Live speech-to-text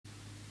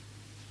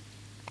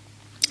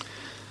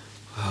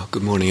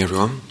Good morning,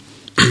 everyone.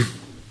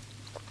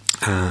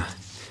 I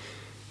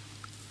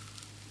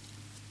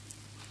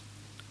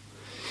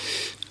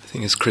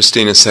think as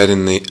Christina said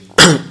in the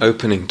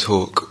opening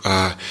talk,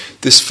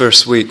 this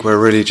first week we're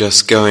really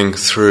just going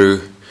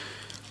through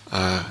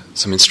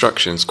some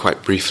instructions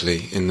quite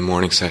briefly in the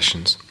morning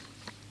sessions.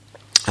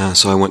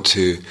 So I want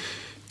to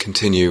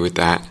continue with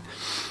that.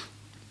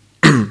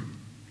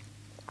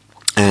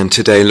 And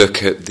today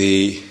look at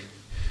the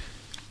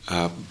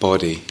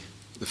body,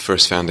 the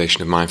first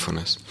foundation of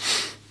mindfulness.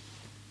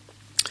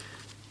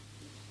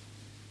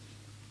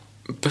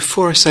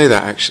 Before I say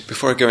that, actually,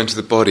 before I go into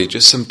the body,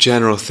 just some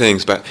general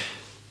things, but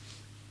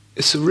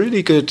it's a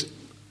really good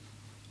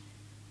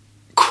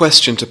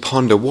question to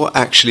ponder. What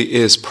actually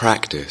is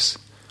practice?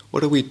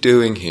 What are we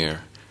doing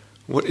here?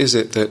 What is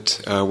it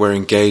that we're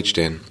engaged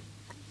in?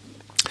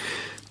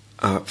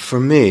 For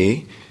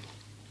me,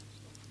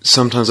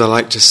 sometimes I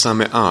like to sum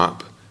it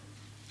up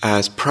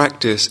as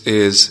practice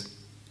is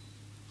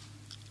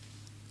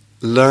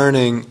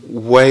learning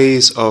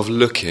ways of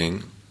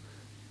looking,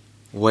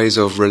 ways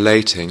of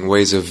relating,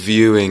 ways of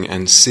viewing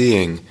and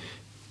seeing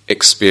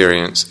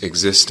experience,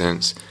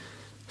 existence,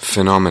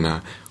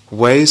 phenomena,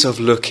 ways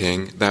of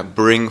looking that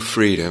bring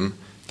freedom,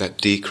 that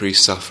decrease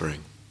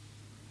suffering.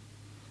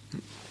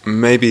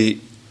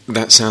 Maybe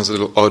that sounds a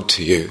little odd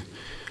to you,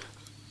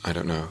 I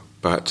don't know,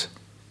 but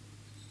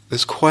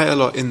there's quite a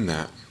lot in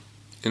that.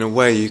 In a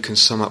way, you can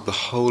sum up the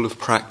whole of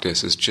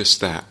practice as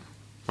just that.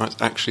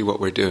 That's actually what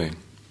we're doing.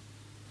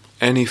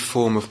 Any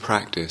form of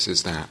practice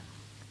is that.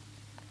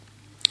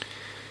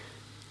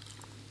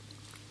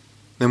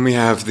 Then we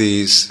have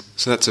these,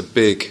 so that's a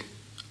big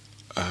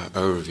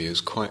overview.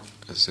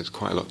 There's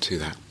quite a lot to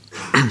that.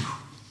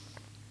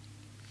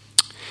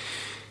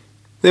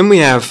 Then we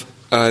have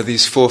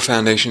these four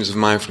foundations of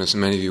mindfulness,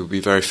 and many of you will be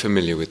very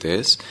familiar with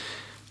this.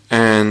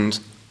 And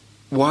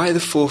why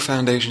the four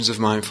foundations of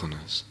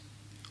mindfulness?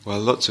 Well,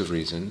 lots of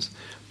reasons,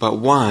 but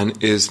one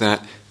is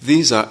that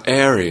these are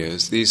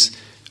areas, this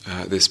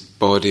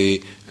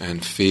body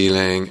and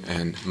feeling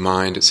and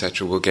mind,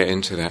 etc., we'll get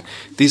into that.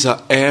 These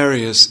are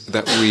areas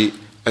that we,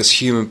 as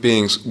human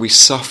beings, we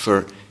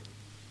suffer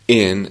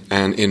in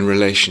and in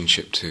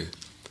relationship to.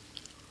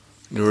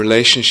 The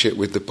relationship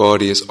with the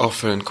body is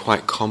often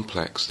quite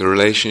complex. The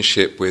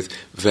relationship with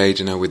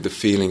Vedana, with the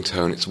feeling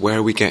tone, it's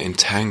where we get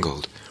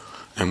entangled,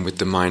 and with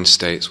the mind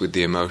states, with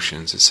the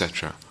emotions,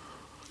 etc.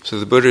 So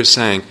the Buddha is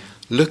saying,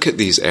 look at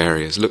these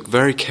areas, look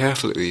very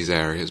carefully at these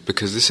areas,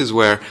 because this is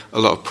where a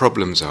lot of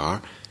problems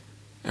are,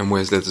 and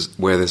where there's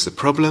the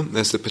problem,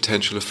 there's the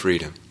potential of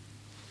freedom.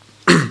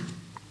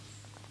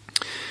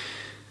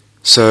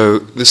 So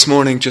this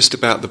morning, just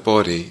about the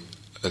body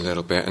a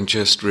little bit, and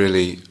just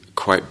really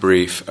quite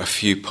brief, a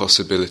few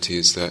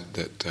possibilities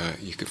that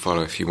you could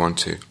follow if you want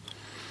to.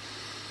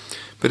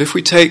 But if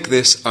we take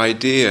this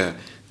idea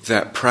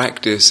that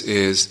practice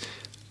is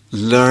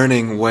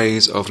learning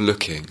ways of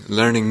looking,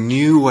 learning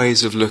new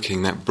ways of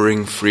looking that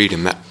bring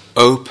freedom, that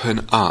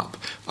open up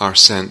our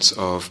sense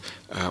of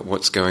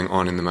what's going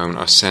on in the moment,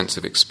 our sense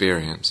of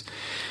experience.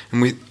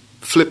 And we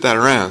flip that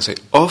around and say,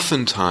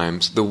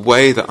 oftentimes the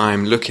way that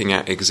I'm looking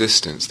at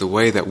existence, the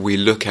way that we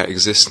look at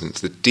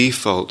existence, the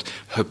default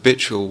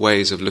habitual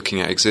ways of looking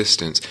at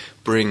existence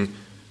bring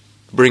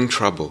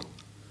trouble.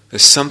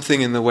 There's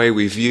something in the way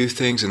we view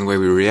things, in the way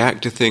we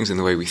react to things, in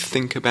the way we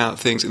think about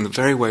things, in the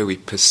very way we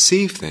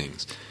perceive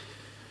things.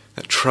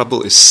 That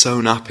trouble is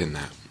sewn up in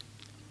that.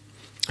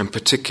 And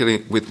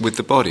particularly with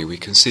the body, we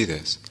can see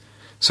this.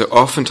 So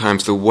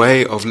oftentimes the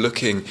way of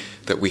looking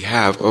that we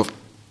have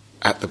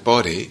at the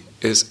body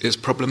is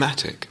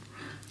problematic.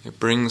 It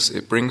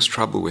brings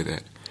trouble with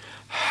it.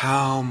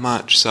 How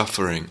much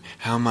suffering,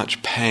 how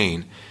much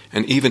pain,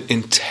 and even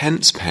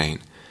intense pain,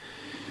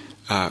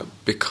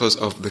 because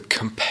of the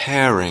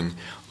comparing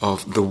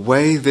of the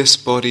way this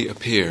body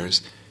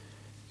appears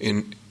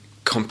in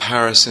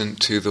comparison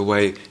to the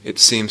way it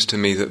seems to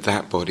me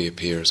that body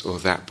appears or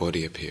that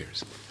body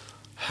appears.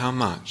 How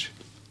much?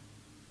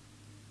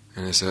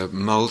 And it's a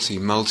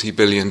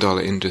multi-billion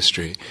dollar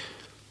industry.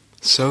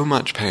 So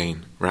much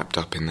pain wrapped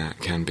up in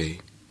that can be.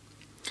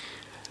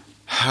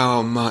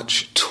 How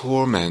much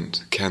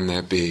torment can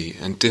there be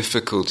and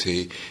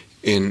difficulty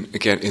in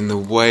the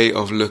way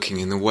of looking,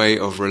 in the way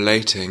of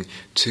relating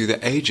to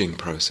the aging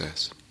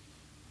process.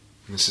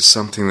 And this is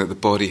something that the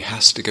body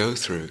has to go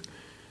through.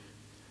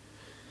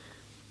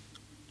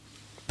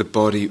 The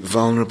body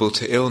vulnerable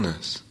to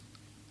illness,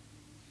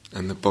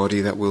 and the body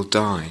that will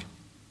die.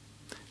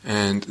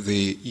 And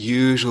the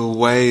usual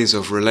ways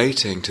of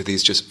relating to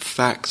these just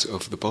facts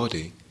of the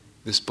body.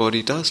 This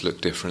body does look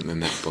different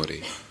than that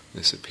body,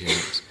 this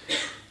appearance.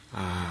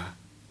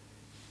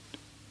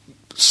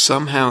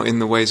 Somehow in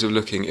the ways of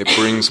looking, it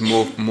brings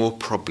more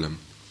problem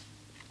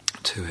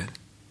to it.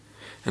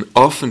 And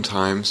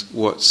oftentimes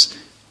what's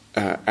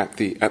at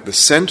the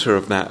center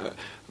of that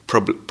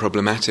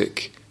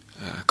problematic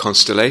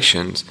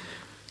constellations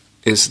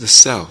is the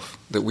self,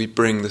 that we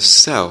bring the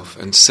self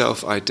and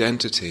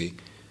self-identity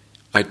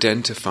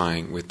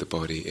identifying with the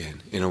body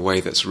in a way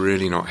that's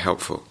really not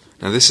helpful.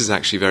 Now this is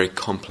actually very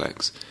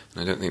complex,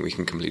 and I don't think we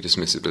can completely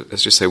dismiss it, but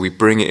let's just say we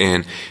bring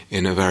it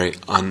in a very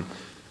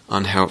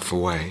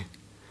unhelpful way,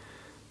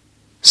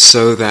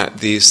 so that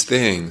these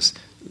things,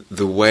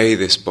 the way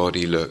this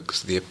body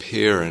looks, the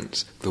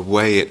appearance, the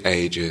way it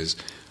ages,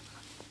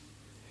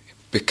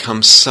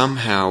 becomes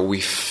somehow, we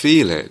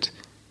feel it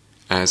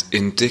as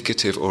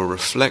indicative or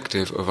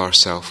reflective of our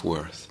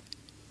self-worth.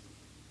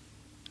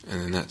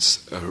 And then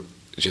that's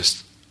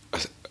just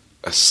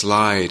a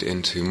slide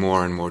into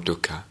more and more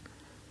dukkha.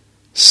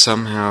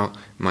 Somehow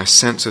my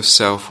sense of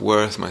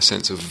self-worth, my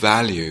sense of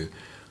value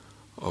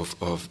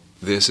of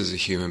this as a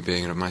human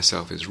being and of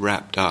myself is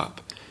wrapped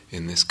up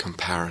in this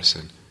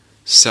comparison.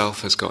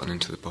 Self has gotten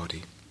into the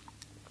body.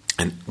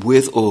 And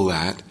with all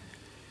that,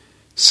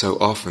 so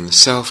often the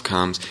self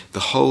comes, the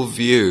whole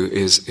view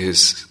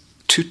is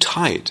too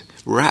tight,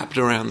 wrapped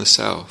around the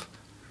self.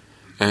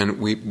 And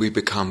we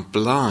become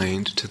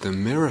blind to the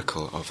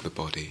miracle of the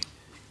body.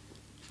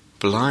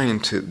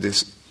 Blind to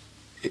this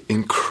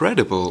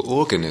incredible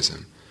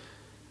organism.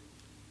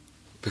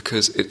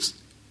 Because it's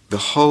the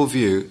whole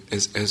view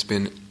has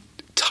been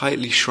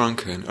tightly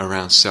shrunken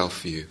around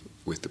self-view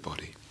with the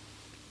body.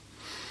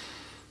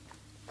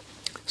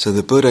 So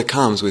the Buddha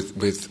comes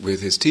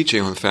with his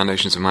teaching on the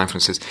foundations of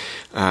mindfulness.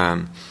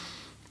 In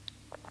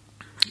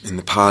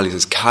the Pali, it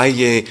says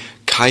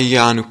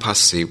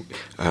Kayanupassi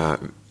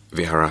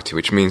Viharati,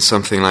 which means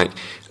something like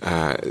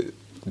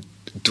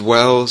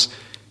dwells,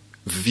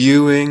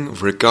 viewing,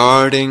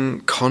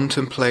 regarding,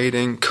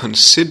 contemplating,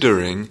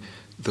 considering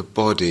the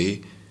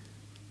body,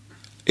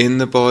 in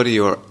the body,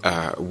 or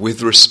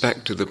with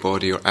respect to the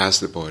body, or as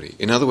the body.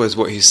 In other words,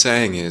 what he's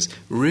saying is,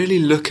 really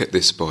look at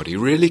this body,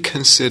 really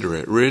consider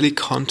it, really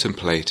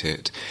contemplate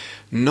it,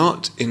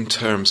 not in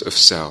terms of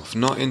self,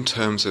 not in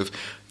terms of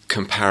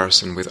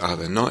comparison with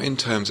other, not in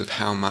terms of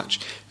how much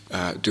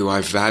do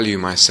I value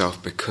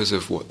myself because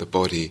of what the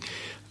body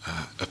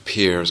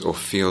appears or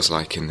feels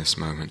like in this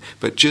moment,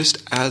 but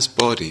just as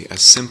body,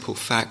 as simple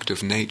fact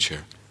of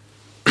nature.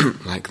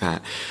 Like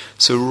that.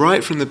 So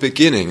right from the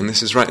beginning, and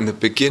this is right in the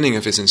beginning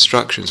of his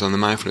instructions on the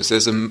mindfulness,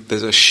 there's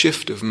a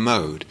shift of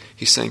mode.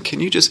 He's saying, can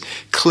you just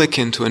click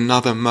into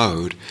another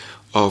mode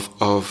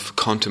of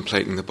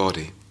contemplating the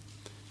body,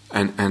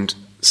 and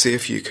see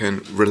if you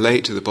can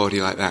relate to the body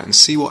like that, and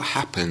see what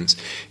happens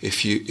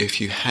if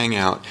you hang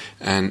out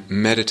and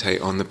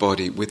meditate on the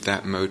body with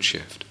that mode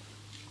shift.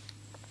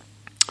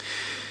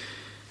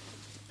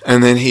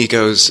 And then he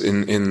goes,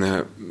 in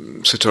the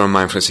Sutta on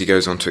Mindfulness, he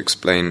goes on to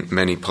explain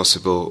many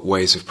possible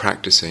ways of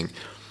practicing.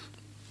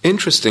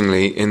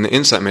 Interestingly, in the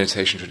insight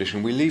meditation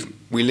tradition, we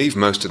leave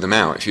most of them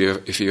out.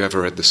 If you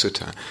ever read the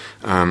Sutta,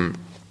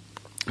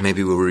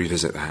 maybe we'll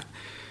revisit that.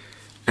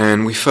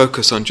 And we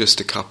focus on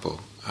just a couple,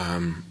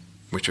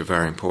 which are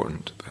very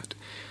important. But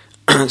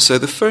so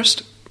the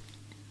first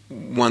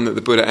one that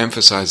the Buddha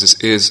emphasizes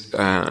is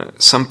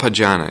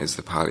sampajana, is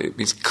the Pali. It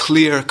means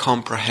clear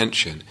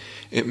comprehension.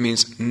 It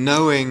means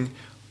knowing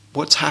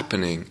what's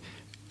happening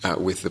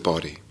with the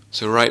body.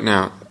 So right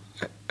now,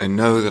 I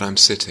know that I'm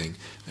sitting.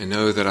 I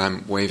know that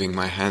I'm waving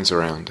my hands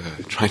around,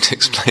 trying to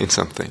explain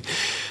something.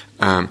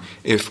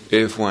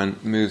 If one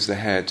moves the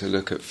head to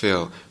look at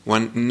Phil,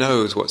 one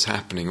knows what's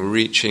happening,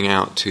 reaching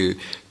out to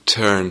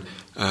turn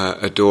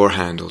a door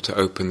handle, to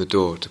open the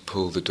door, to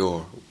pull the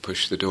door,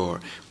 push the door.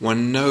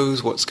 One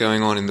knows what's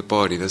going on in the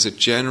body. There's a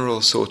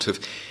general sort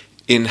of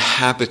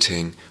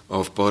inhabiting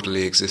of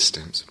bodily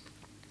existence.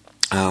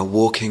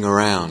 Walking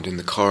around in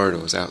the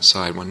corridors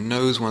outside, one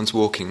knows one's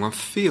walking, one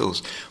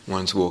feels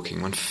one's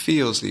walking, one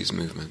feels these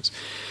movements.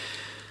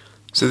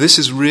 So this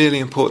is really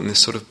important, this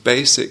sort of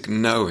basic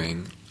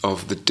knowing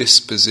of the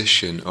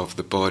disposition of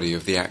the body,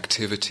 of the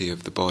activity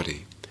of the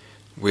body,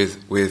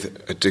 with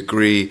a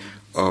degree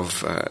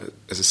of,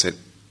 as I said,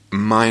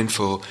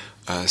 mindful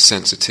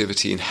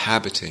sensitivity,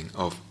 inhabiting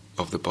of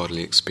the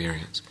bodily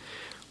experience.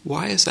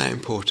 Why is that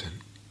important?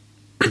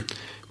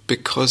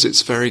 Because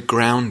it's very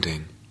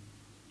grounding.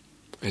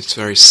 It's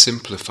very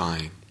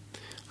simplifying.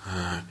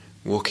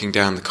 Walking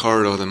down the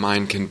corridor, the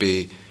mind can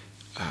be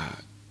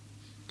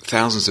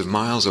thousands of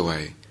miles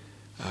away,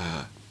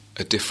 a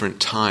different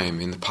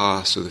time in the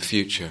past or the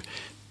future.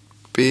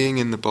 Being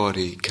in the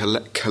body,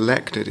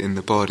 collected in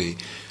the body,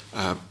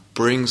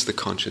 brings the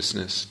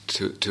consciousness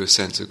to a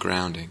sense of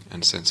grounding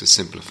and a sense of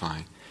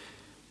simplifying.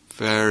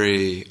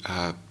 Very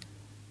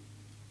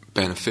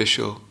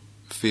beneficial,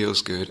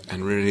 feels good,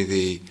 and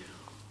really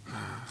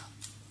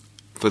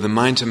for the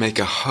mind to make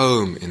a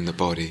home in the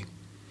body,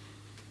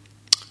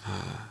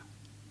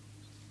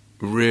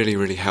 really,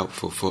 really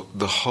helpful for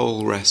the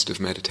whole rest of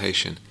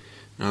meditation.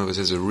 In other words,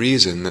 there's a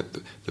reason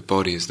that the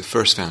body is the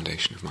first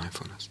foundation of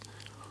mindfulness.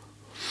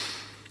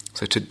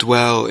 So to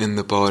dwell in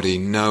the body,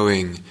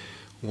 knowing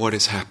what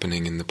is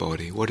happening in the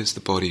body, what is the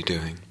body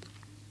doing.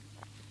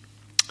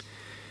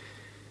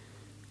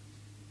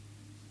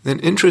 Then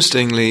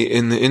interestingly,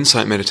 in the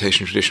insight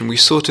meditation tradition, we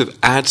sort of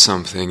add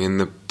something in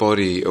the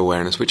body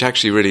awareness, which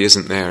actually really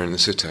isn't there in the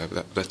sutta,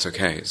 but that's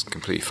okay, it's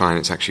completely fine,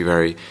 it's actually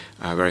very,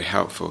 very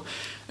helpful.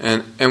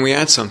 And we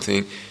add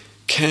something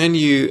can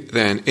you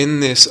then, in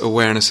this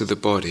awareness of the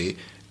body,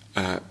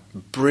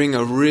 bring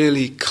a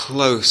really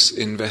close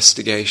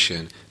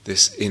investigation,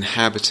 this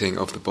inhabiting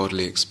of the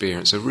bodily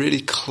experience, so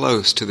really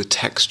close to the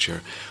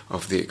texture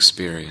of the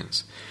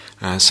experience.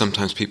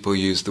 Sometimes people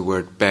use the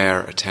word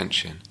bare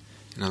attention.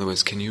 In other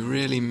words, can you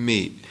really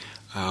meet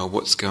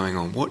what's going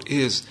on? What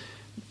is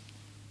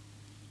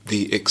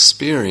the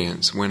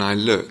experience when I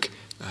look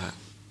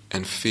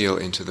and feel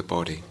into the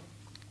body?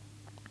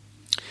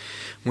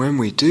 When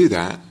we do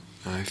that,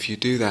 if you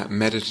do that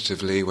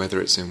meditatively,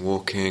 whether it's in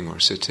walking or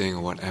sitting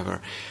or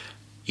whatever,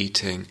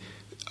 eating,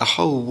 a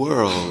whole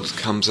world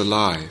comes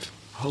alive,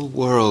 a whole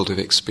world of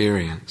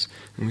experience.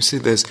 And we see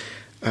there's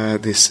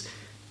this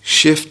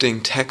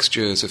shifting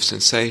textures of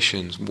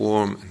sensations,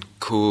 warm and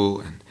cool,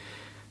 and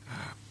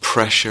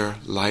pressure,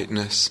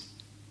 lightness,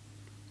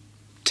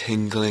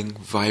 tingling,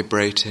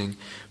 vibrating,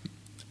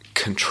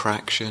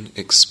 contraction,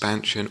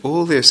 expansion.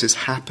 All this is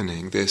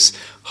happening, this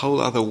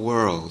whole other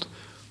world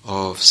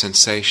of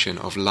sensation,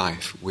 of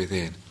life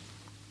within.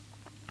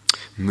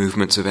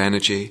 Movements of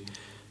energy.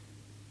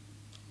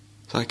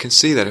 So I can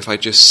see that if I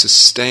just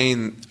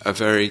sustain a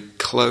very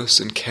close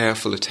and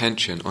careful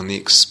attention on the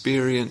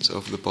experience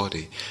of the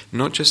body,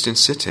 not just in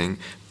sitting,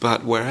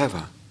 but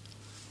wherever.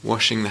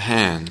 Washing the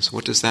hands,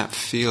 what does that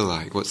feel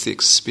like? What's the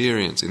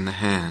experience in the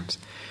hands?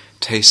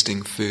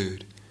 Tasting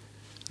food,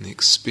 and the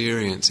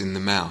experience in the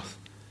mouth,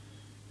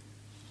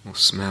 or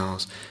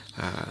smells.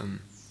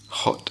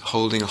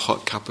 Holding a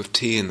hot cup of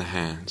tea in the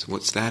hands,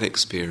 what's that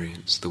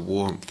experience? The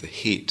warmth, the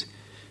heat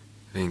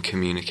being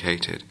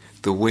communicated,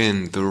 the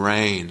wind, the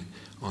rain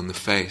on the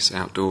face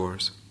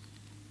outdoors.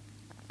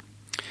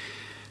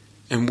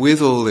 And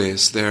with all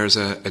this, there's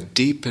a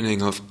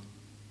deepening of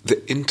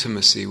the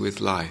intimacy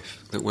with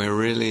life, that we're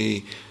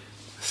really,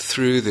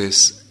 through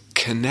this,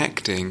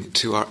 connecting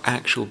to our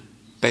actual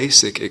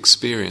basic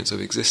experience of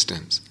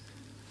existence,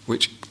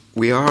 which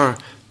we are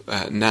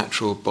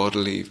natural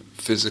bodily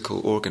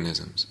physical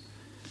organisms,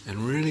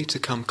 and really to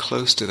come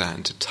close to that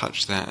and to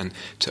touch that and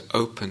to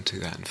open to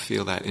that and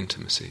feel that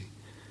intimacy.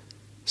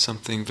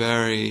 Something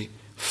very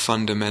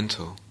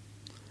fundamental.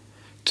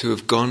 To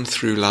have gone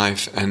through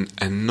life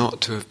and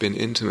not to have been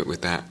intimate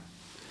with that,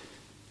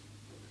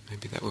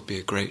 maybe that would be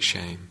a great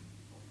shame.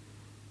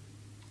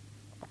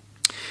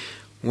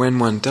 When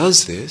one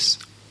does this,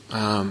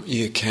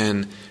 you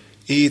can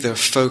either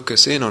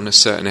focus in on a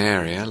certain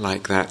area,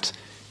 like that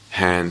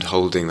hand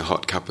holding the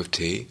hot cup of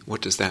tea.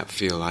 What does that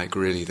feel like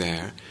really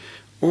there?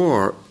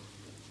 Or,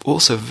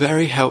 also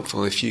very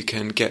helpful if you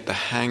can get the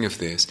hang of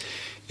this,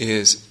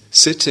 is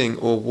sitting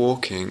or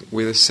walking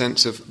with a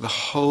sense of the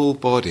whole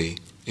body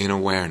in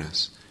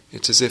awareness.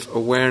 It's as if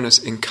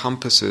awareness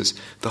encompasses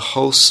the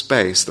whole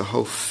space, the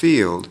whole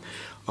field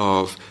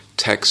of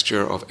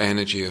texture, of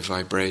energy, of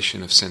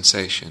vibration, of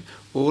sensation,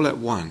 all at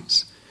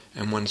once,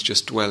 and one's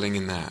just dwelling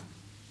in that.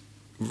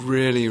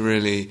 Really,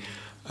 really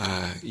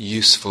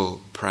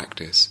useful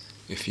practice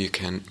if you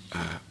can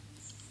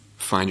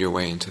find your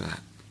way into that.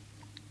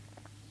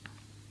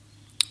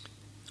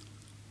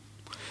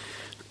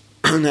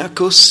 Now, of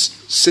course,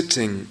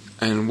 sitting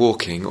and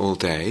walking all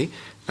day,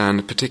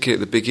 and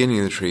particularly at the beginning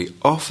of the retreat,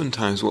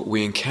 oftentimes what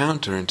we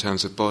encounter in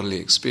terms of bodily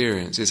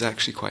experience is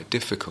actually quite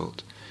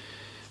difficult.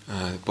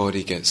 The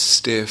body gets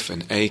stiff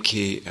and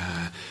achy,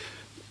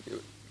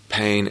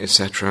 pain,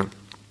 etc.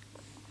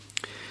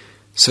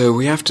 So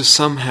we have to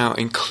somehow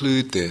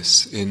include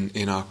this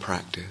in our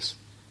practice.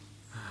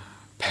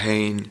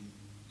 Pain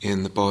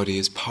in the body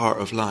is part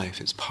of life,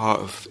 it's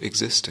part of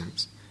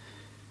existence.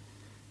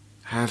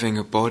 Having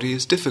a body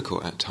is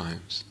difficult at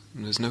times.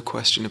 And there's no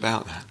question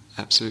about that.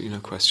 Absolutely no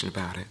question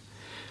about it.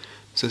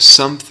 So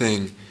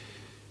something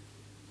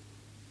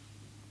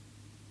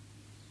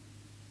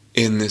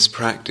in this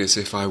practice,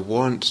 if I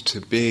want to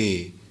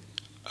be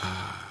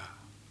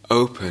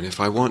open,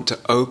 if I want to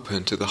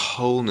open to the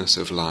wholeness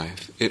of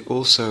life, it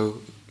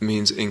also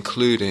means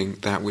including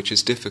that which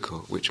is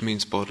difficult, which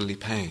means bodily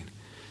pain.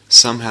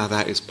 Somehow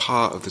that is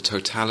part of the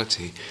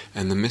totality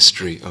and the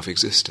mystery of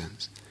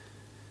existence.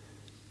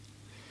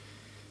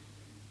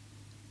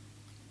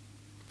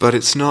 But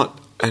it's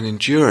not an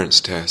endurance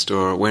test,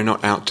 or we're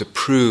not out to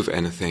prove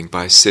anything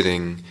by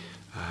sitting,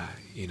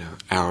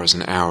 hours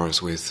and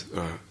hours with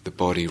the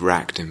body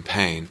racked in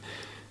pain.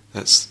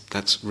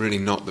 That's really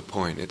not the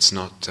point. It's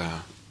not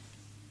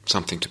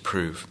something to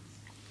prove.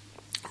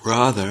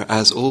 Rather,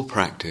 as all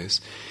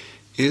practice,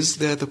 is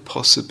there the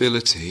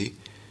possibility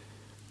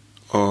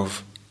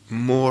of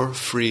more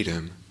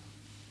freedom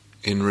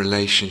in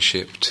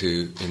relationship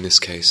to, in this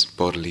case,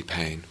 bodily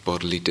pain,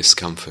 bodily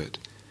discomfort?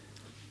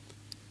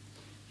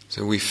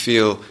 So we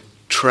feel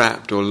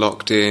trapped or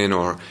locked in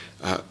or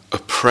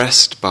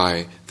oppressed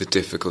by the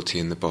difficulty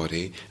in the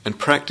body, and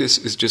practice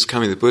is just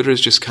coming, the Buddha is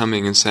just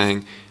coming and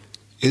saying,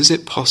 is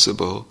it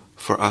possible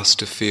for us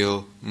to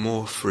feel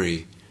more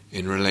free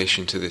in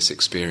relation to this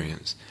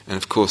experience? And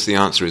of course the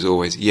answer is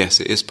always,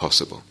 yes, it is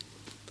possible.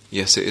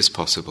 Yes, it is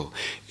possible.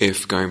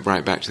 If, going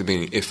right back to the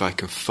beginning, if I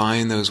can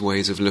find those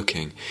ways of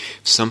looking,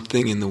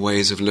 something in the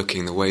ways of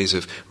looking, the ways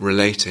of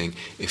relating,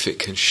 if it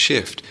can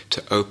shift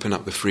to open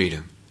up the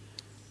freedom.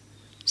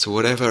 So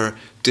whatever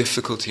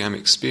difficulty I'm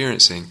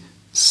experiencing,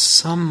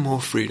 some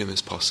more freedom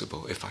is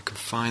possible if I can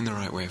find the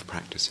right way of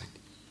practicing.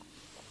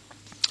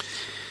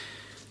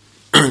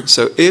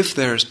 So if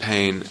there is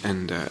pain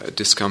and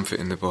discomfort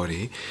in the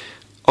body,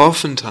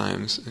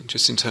 oftentimes,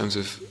 just in terms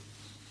of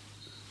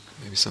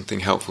maybe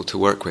something helpful to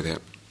work with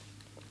it,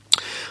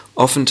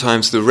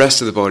 oftentimes the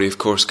rest of the body, of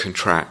course,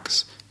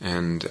 contracts,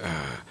 and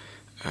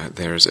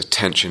there is a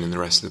tension in the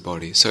rest of the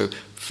body. So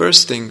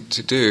first thing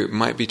to do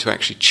might be to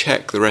actually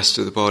check the rest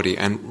of the body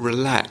and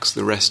relax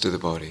the rest of the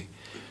body.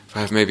 If I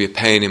have maybe a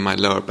pain in my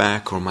lower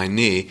back or my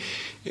knee,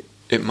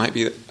 it might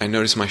be that I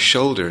notice my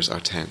shoulders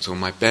are tense or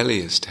my belly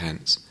is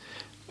tense.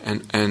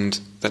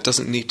 And that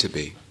doesn't need to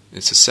be.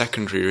 It's a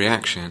secondary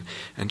reaction,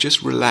 and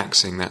just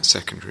relaxing that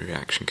secondary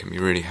reaction can be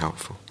really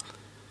helpful.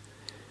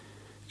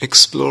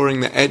 Exploring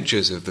the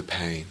edges of the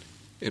pain.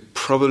 It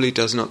probably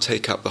does not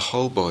take up the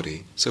whole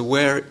body. So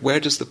where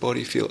does the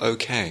body feel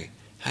okay?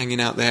 Hanging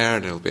out there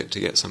a little bit to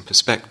get some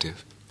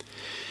perspective.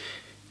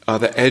 Are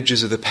the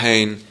edges of the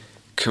pain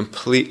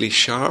completely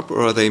sharp,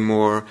 or are they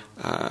more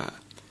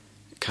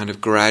kind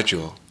of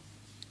gradual,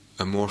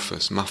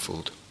 amorphous,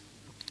 muffled?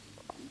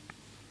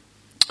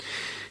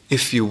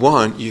 If you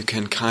want, you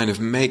can kind of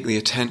make the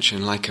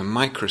attention like a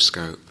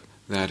microscope,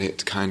 that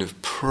it kind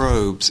of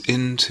probes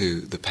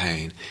into the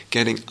pain,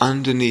 getting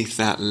underneath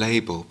that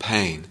label,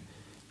 pain,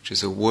 which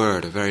is a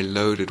word, a very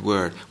loaded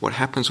word. What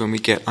happens when we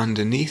get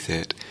underneath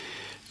it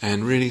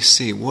and really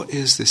see, what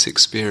is this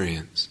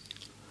experience?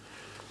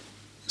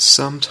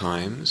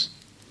 Sometimes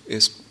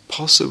it's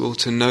possible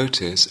to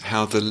notice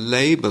how the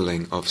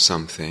labeling of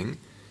something,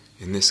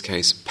 in this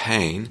case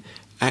pain,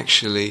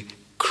 actually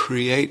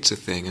creates a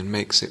thing and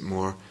makes it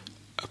more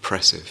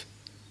oppressive.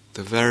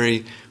 The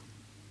very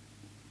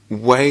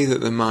way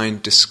that the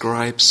mind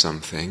describes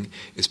something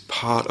is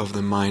part of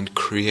the mind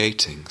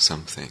creating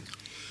something.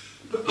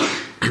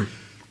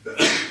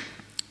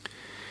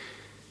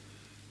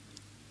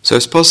 So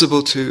it's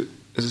possible to,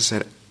 as I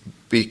said,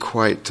 be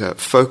quite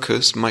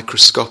focused,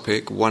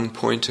 microscopic,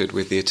 one-pointed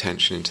with the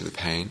attention into the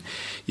pain.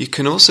 You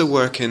can also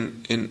work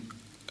in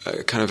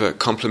a kind of a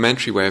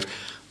complementary way of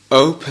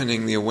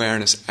opening the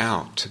awareness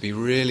out to be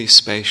really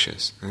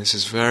spacious. And this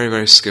is very,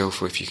 very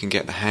skillful if you can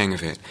get the hang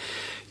of it.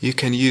 You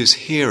can use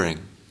hearing.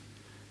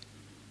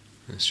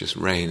 It's just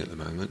rain at the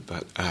moment,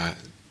 but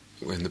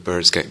when the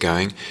birds get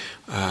going,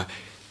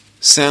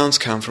 sounds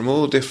come from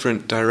all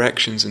different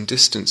directions and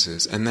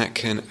distances, and that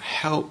can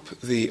help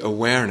the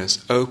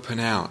awareness open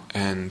out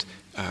and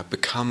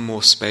become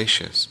more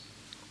spacious.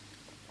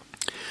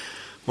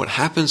 What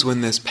happens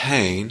when there's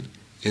pain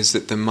is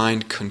that the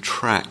mind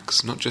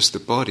contracts, not just the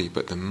body,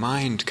 but the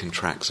mind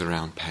contracts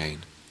around pain.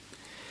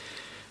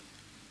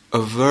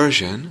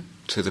 Aversion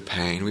to the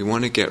pain, we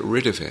want to get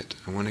rid of it.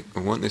 I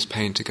want this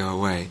pain to go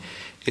away.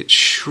 It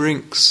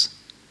shrinks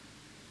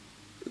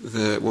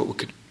the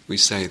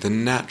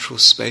natural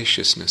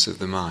spaciousness of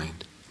the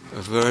mind.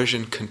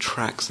 Aversion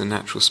contracts the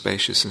natural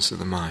spaciousness of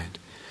the mind.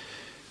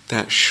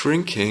 That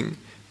shrinking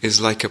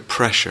is like a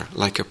pressure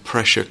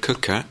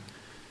cooker.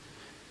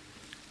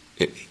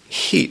 It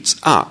heats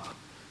up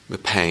the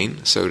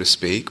pain, so to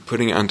speak,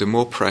 putting it under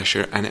more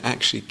pressure, and it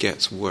actually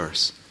gets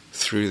worse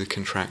through the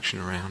contraction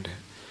around it.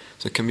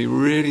 So it can be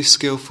really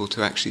skillful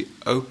to actually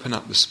open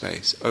up the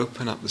space,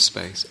 open up the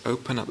space,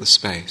 open up the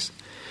space.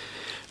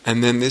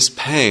 And then this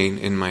pain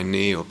in my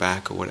knee or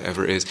back or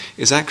whatever it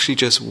is actually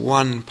just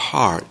one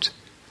part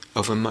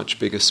of a much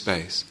bigger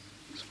space.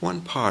 It's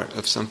one part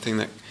of something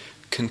that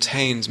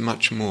contains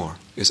much more,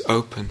 is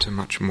open to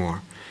much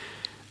more.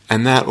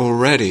 And that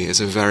already is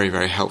a very,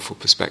 very helpful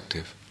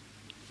perspective,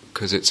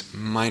 because it's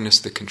minus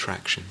the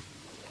contraction.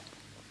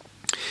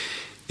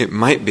 It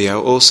might be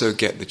I'll also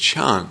get the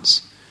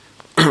chance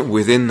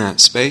within that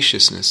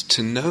spaciousness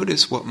to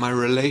notice what my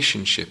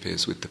relationship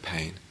is with the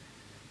pain.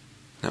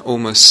 Now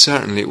almost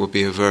certainly it will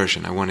be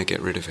aversion. I want to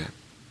get rid of it.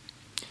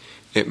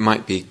 It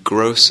might be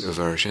gross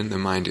aversion, the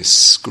mind is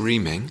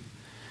screaming.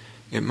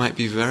 It might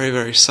be very,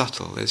 very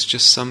subtle. There's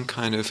just some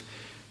kind of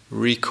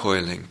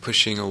recoiling,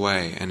 pushing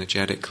away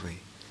energetically.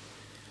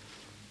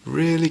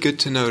 Really good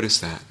to notice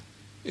that.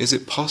 Is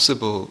it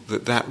possible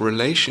that that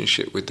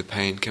relationship with the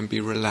pain can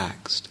be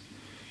relaxed?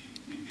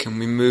 Can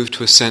we move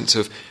to a sense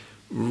of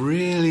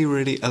really,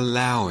 really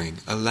allowing?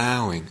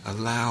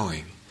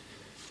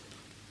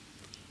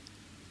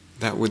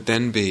 That would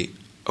then be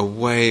a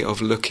way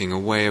of looking, a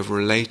way of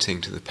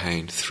relating to the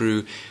pain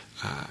through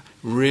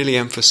really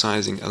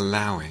emphasizing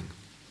allowing.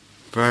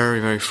 Very,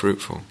 very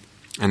fruitful.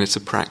 And it's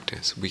a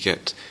practice.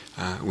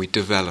 We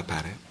develop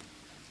at it.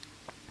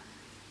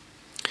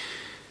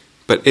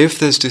 But if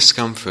there's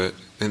discomfort,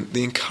 then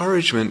the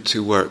encouragement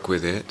to work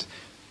with it,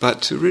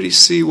 but to really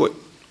see what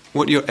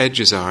your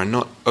edges are and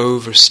not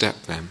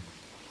overstep them.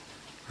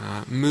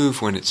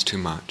 Move when it's too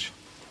much.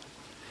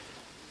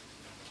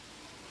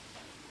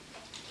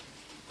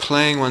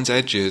 Playing one's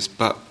edges,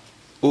 but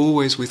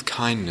always with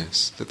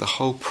kindness, that the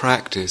whole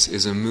practice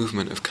is a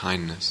movement of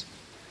kindness.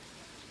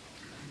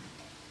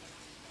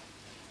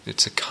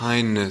 It's a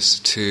kindness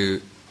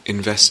to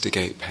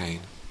investigate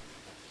pain,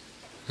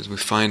 because we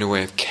find a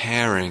way of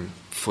caring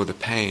for the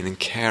pain and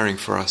caring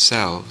for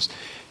ourselves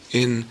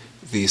in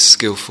these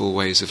skillful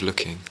ways of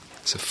looking.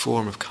 It's a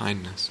form of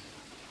kindness.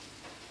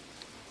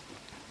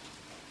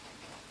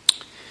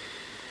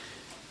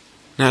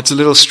 Now, it's a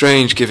little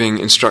strange giving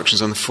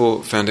instructions on the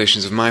 4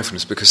 foundations of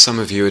mindfulness, because some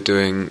of you are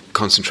doing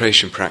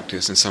concentration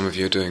practice and some of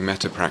you are doing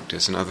metta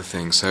practice and other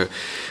things, so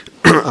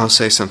I'll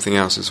say something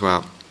else as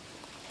well.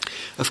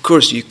 Of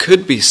course, you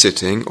could be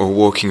sitting or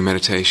walking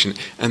meditation,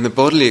 and the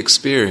bodily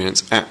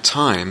experience at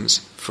times,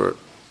 for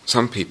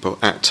some people,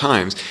 at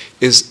times,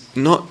 is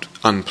not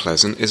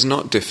unpleasant, is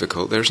not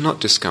difficult, there's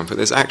not discomfort,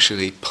 there's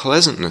actually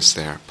pleasantness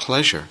there,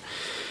 pleasure.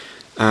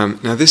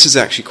 Now, this is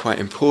actually quite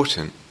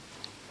important,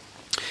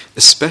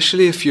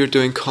 especially if you're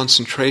doing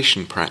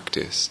concentration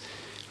practice.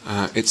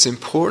 It's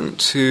important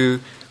to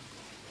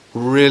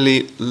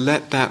really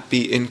let that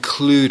be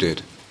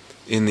included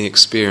in the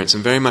experience,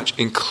 and very much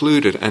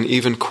included and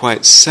even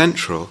quite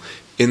central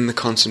in the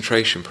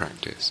concentration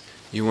practice.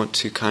 You want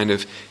to kind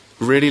of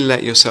really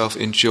let yourself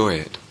enjoy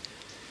it.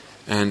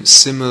 And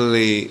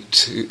similarly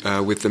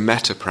to, with the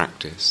metta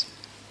practice,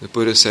 the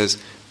Buddha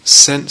says,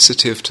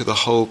 sensitive to the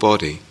whole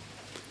body,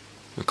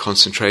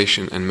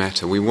 concentration and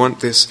metta. We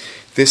want this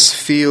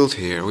field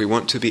here, we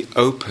want to be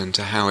open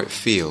to how it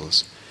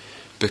feels,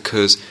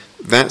 because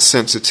that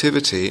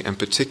sensitivity, and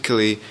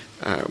particularly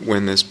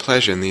when there's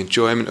pleasure and the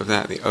enjoyment of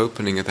that, the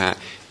opening of that,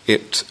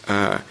 it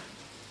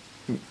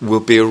will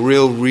be a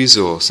real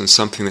resource and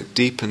something that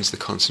deepens the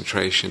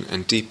concentration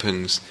and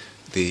deepens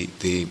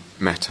the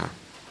metta.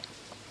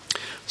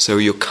 So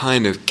you're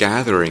kind of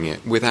gathering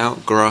it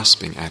without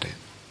grasping at it,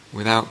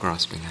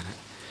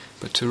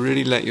 but to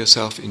really let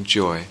yourself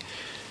enjoy,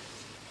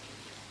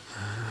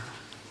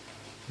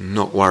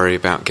 not worry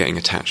about getting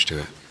attached to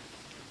it.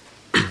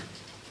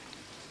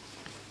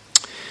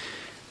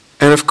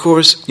 And of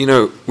course,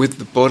 with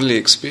the bodily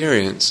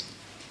experience,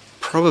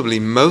 probably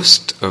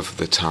most of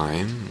the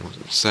time, or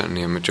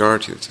certainly a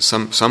majority,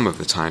 some of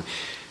the time,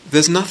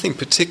 there's nothing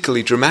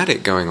particularly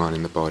dramatic going on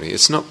in the body.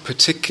 It's not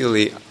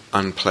particularly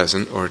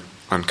unpleasant or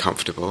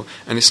uncomfortable,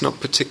 and it's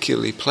not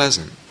particularly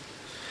pleasant.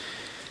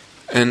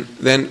 And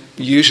then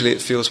usually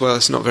it feels, well,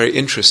 it's not very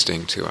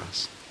interesting to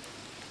us.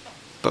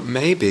 But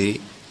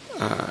maybe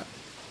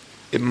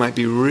it might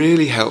be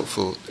really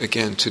helpful,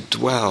 again, to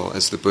dwell,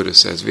 as the Buddha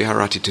says,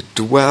 viharati, to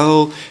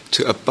dwell,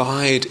 to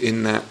abide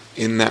in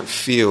that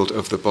field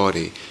of the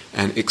body,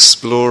 and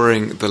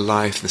exploring the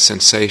life, the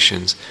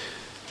sensations,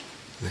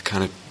 the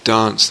kind of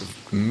dance, the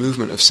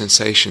movement of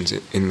sensations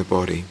in the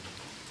body.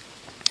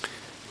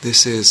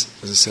 This is,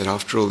 as I said,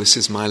 after all, this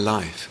is my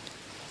life.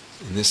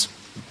 And this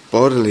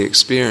bodily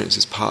experience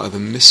is part of the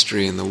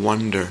mystery and the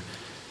wonder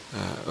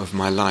of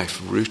my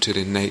life, rooted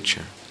in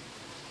nature.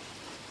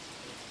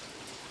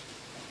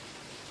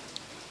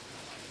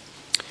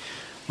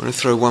 I want to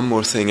throw one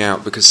more thing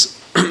out, because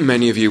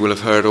many of you will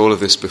have heard all of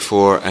this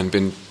before and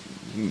been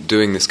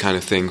doing this kind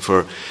of thing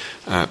for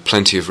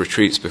plenty of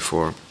retreats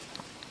before.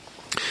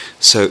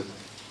 So,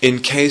 in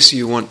case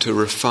you want to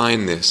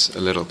refine this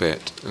a little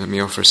bit, let me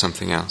offer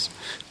something else.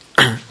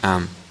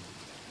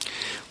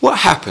 What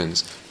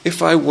happens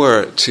if I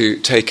were to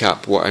take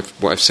up what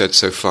I've said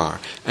so far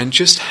and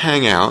just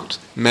hang out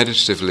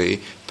meditatively,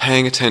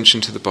 paying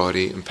attention to the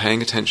body and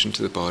paying attention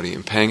to the body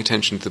and paying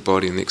attention to the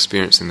body and the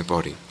experience in the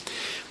body,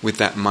 with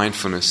that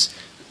mindfulness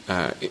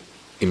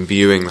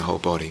imbuing the whole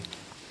body?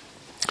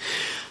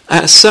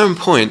 At a certain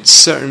point,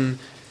 certain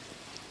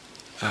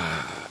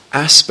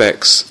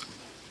aspects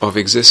of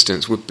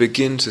existence would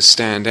begin to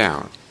stand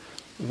out.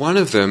 One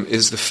of them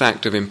is the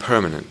fact of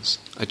impermanence.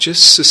 I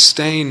just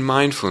sustain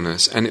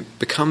mindfulness and it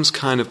becomes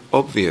kind of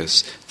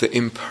obvious the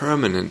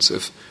impermanence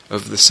of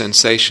the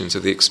sensations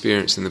of the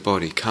experience in the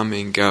body,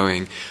 coming,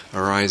 going,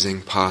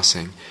 arising,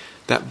 passing.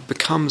 That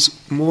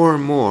becomes more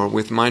and more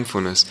with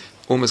mindfulness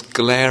almost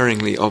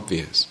glaringly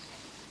obvious.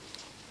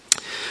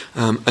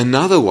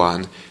 Another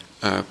one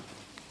that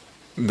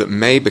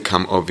may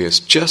become obvious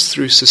just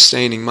through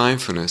sustaining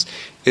mindfulness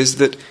is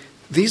that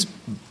these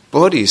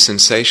body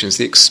sensations,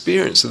 the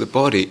experience of the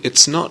body,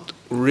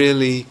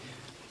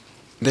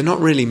 they're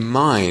not really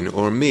mine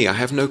or me. I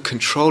have no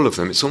control of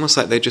them. It's almost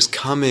like they're just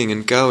coming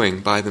and going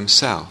by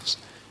themselves.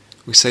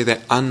 We say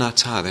they're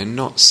anatta, they're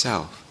not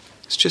self.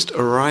 It's just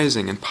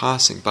arising and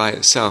passing by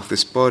itself.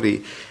 This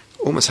body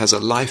almost has a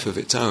life of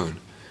its own.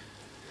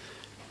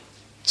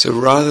 So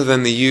rather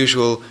than the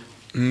usual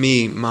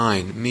me,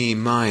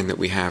 mine that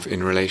we have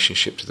in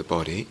relationship to the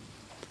body,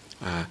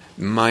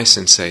 my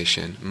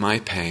sensation, my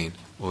pain,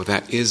 or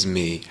that is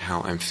me,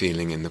 how I'm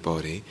feeling in the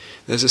body,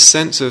 there's a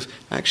sense of,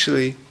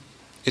 actually,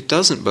 it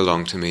doesn't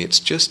belong to me, it's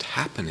just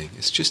happening.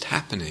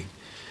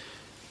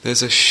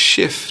 There's a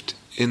shift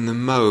in the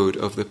mode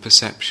of the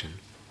perception,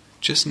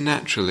 just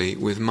naturally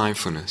with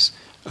mindfulness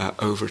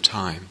over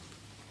time.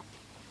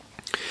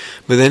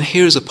 But then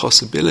here's a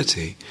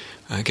possibility.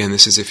 Again,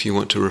 this is if you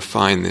want to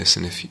refine this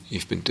and if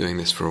you've been doing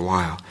this for a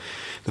while.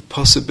 The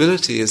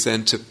possibility is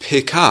then to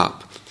pick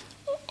up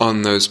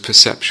on those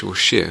perceptual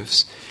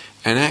shifts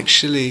and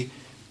actually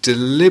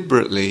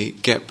deliberately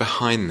get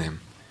behind them.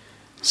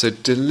 So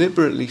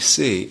deliberately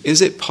see, is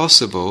it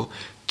possible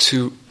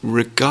to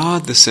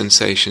regard the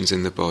sensations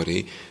in the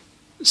body,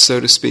 so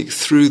to speak,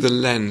 through the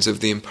lens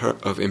of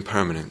of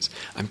impermanence?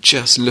 I'm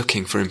just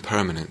looking for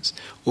impermanence.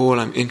 All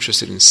I'm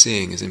interested in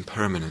seeing is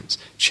impermanence.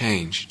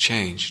 Change,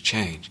 change,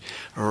 change.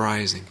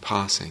 Arising,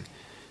 passing.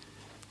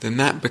 Then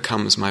that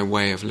becomes my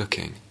way of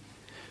looking.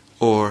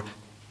 Or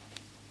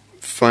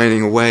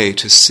finding a way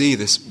to see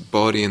this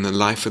body and the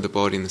life of the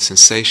body and the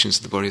sensations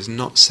of the body as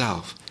not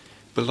self.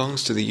 It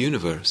belongs to the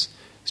universe.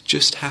 It's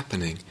just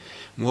happening.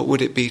 What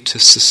would it be to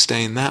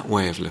sustain that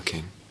way of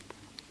looking?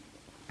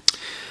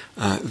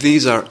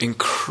 These are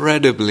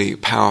incredibly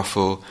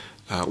powerful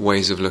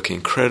ways of looking,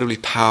 incredibly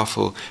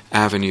powerful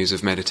avenues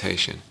of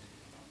meditation.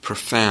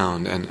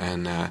 Profound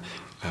and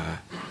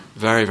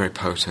very, very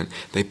potent.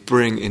 They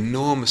bring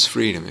enormous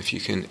freedom if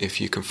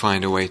you can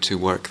find a way to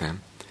work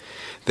them.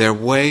 They're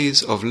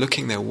ways of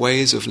looking, they're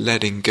ways of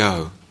letting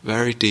go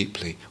very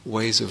deeply,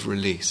 ways of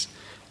release.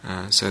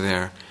 So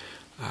they're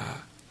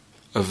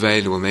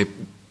available, and they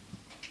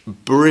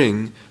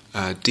bring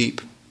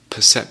deep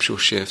perceptual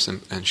shifts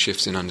and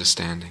shifts in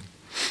understanding.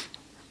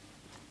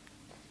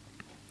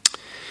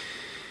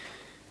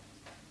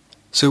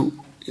 So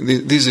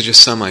these are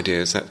just some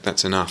ideas,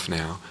 that's enough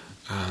now.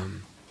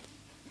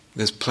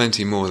 There's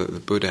plenty more that the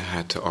Buddha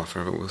had to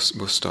offer, but we'll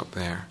stop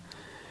there.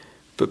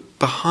 But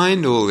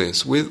behind all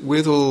this,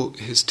 with all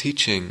his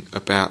teaching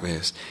about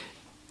this,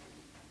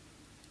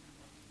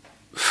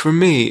 for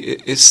me,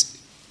 it's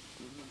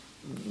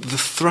the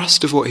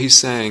thrust of what he's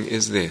saying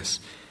is this.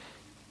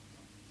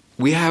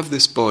 We have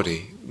this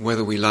body,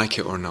 whether we like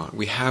it or not.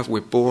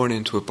 We're born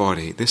into a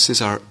body. This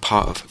is our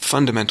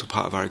fundamental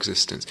part of our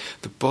existence.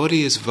 The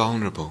body is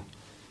vulnerable.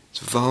 It's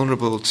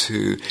vulnerable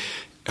to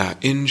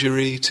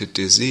injury, to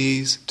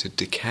disease, to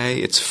decay.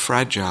 It's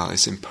fragile,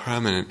 it's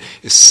impermanent,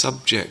 it's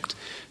subject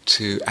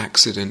to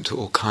accident, to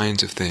all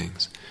kinds of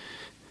things,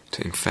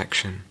 to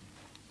infection,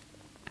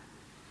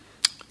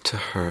 to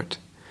hurt.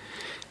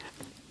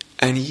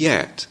 And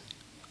yet,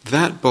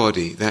 that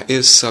body that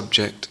is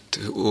subject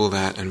to all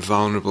that and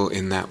vulnerable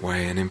in that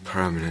way and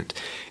impermanent,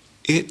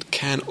 it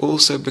can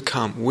also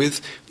become,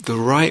 with the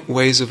right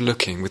ways of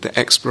looking, with the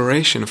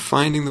exploration of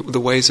finding the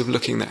ways of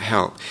looking that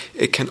help,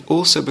 it can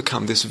also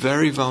become this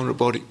very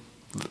vulnerable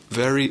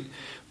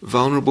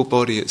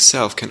body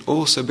itself can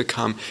also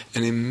become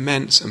an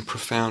immense and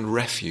profound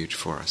refuge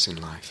for us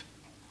in life.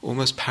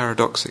 Almost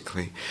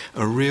paradoxically,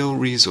 a real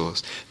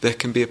resource. There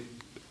can be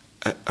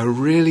a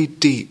really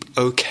deep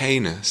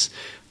okayness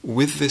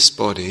with this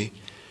body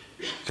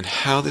and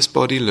how this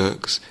body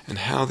looks and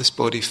how this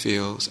body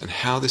feels and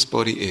how this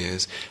body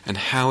is and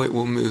how it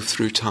will move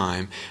through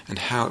time and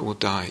how it will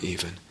die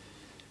even.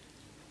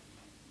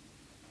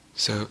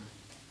 So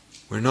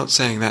we're not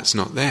saying that's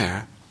not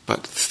there,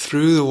 but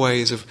through the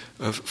ways of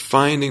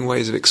finding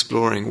ways of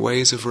exploring,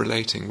 ways of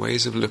relating,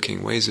 ways of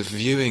looking, ways of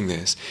viewing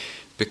this,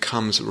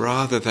 becomes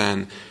rather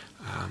than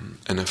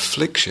an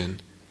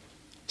affliction,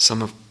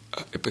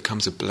 it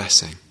becomes a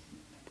blessing.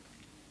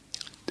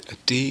 A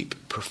deep,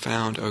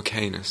 profound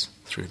okayness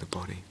through the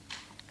body.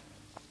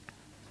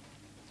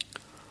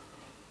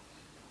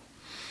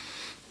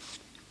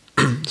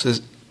 So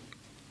there's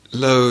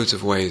loads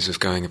of ways of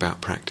going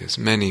about practice,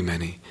 many.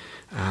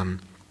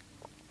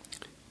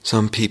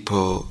 Some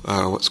people,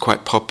 what's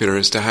quite popular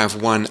is to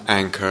have one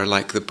anchor,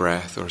 like the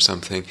breath or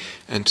something,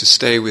 and to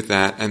stay with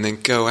that and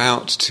then go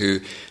out to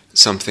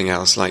something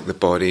else, like the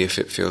body, if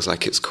it feels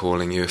like it's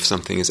calling you, if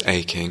something is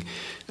aching,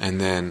 and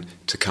then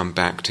to come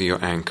back to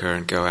your anchor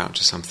and go out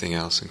to something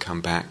else and come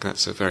back.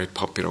 That's a very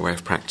popular way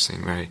of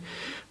practicing, very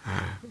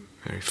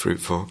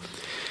fruitful.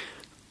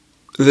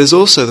 There's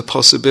also the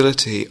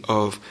possibility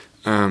of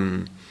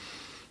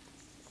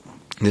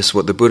this,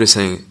 what the Buddha is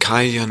saying,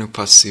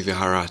 kayanupassi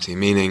viharati,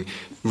 meaning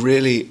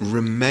really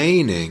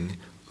remaining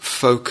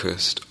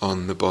focused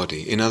on the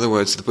body. In other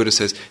words, the Buddha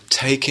says,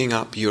 taking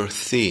up your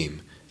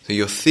theme. So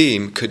your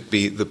theme could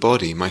be the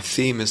body. My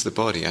theme is the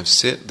body.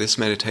 This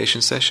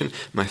meditation session,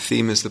 my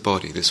theme is the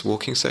body. This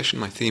walking session,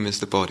 my theme is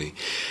the body.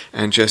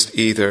 And just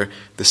either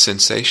the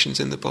sensations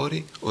in the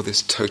body, or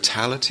this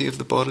totality of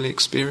the bodily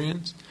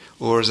experience,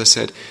 or, as I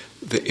said,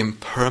 the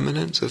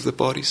impermanence of the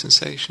body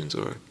sensations,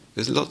 or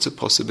there's lots of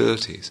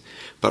possibilities.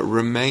 But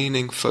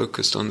remaining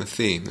focused on the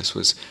theme, this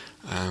was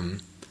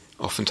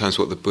oftentimes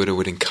what the Buddha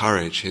would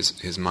encourage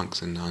his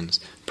monks and nuns,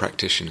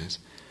 practitioners,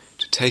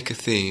 to take a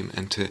theme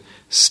and to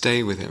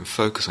stay with it and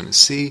focus on it.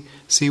 See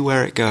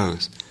where it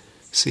goes.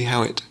 See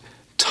how it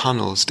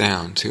tunnels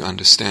down to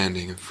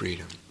understanding and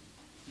freedom.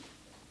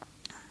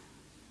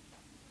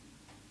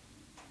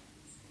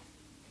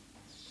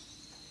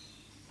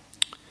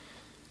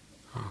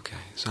 Okay,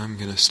 so I'm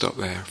going to stop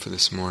there for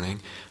this morning.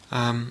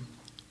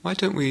 Why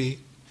don't we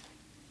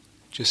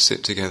just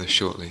sit together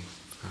shortly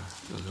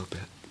for a little bit?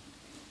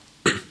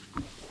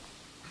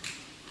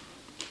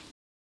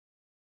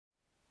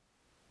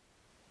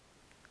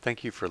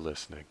 Thank you for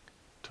listening.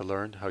 To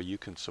learn how you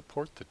can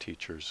support the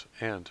teachers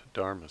and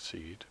Dharma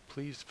Seed,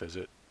 please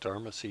visit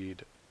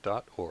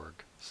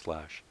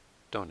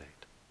dharmaseed.org/donate.